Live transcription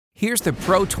Here's the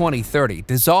Pro2030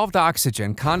 Dissolved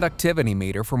Oxygen Conductivity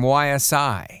Meter from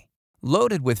YSI.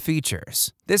 Loaded with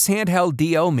features, this handheld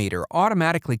DO meter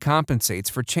automatically compensates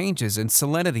for changes in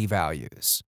salinity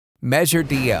values. Measure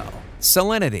DO,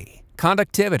 salinity,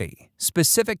 conductivity,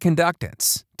 specific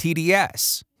conductance,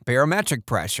 TDS, barometric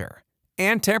pressure,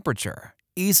 and temperature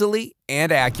easily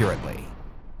and accurately.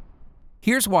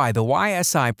 Here's why the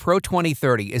YSI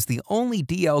Pro2030 is the only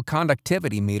DO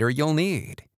conductivity meter you'll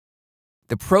need.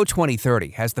 The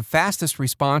Pro2030 has the fastest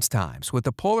response times with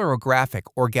the polarographic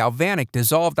or galvanic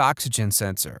dissolved oxygen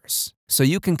sensors, so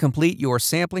you can complete your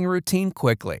sampling routine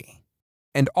quickly.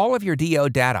 And all of your DO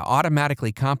data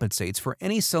automatically compensates for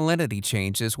any salinity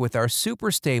changes with our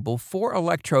super stable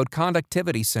 4-electrode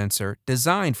conductivity sensor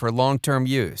designed for long-term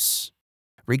use.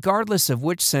 Regardless of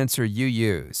which sensor you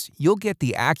use, you'll get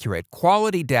the accurate,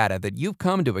 quality data that you've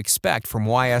come to expect from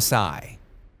YSI.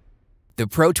 The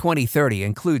Pro2030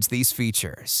 includes these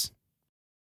features: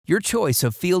 your choice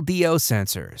of field DO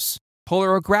sensors,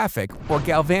 polarographic or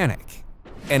galvanic,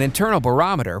 an internal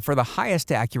barometer for the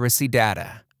highest accuracy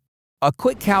data, a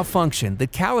quick cal function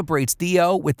that calibrates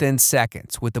DO within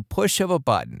seconds with the push of a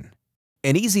button,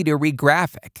 an easy-to-read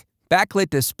graphic,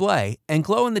 backlit display, and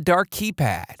glow-in-the-dark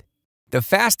keypad, the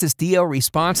fastest DO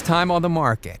response time on the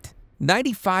market,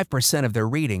 95% of the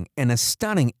reading in a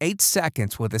stunning 8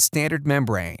 seconds with a standard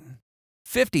membrane,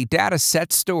 50 data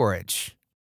set storage,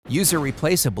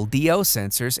 user-replaceable DO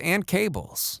sensors and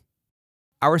cables.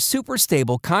 Our super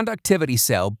stable conductivity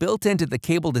cell built into the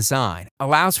cable design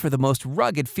allows for the most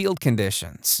rugged field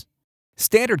conditions.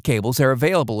 Standard cables are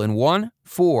available in 1,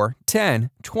 4, 10,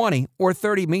 20, or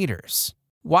 30 meters.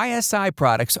 YSI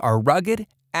products are rugged,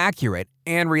 accurate,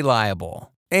 and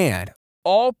reliable. And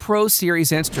all Pro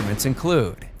Series instruments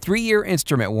include 3-year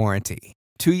instrument warranty,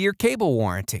 2-year cable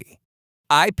warranty,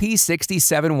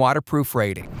 IP67 waterproof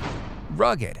rating,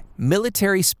 rugged,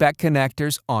 military spec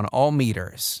connectors on all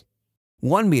meters,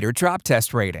 1 meter drop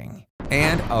test rating,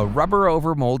 and a rubber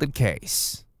over molded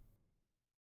case.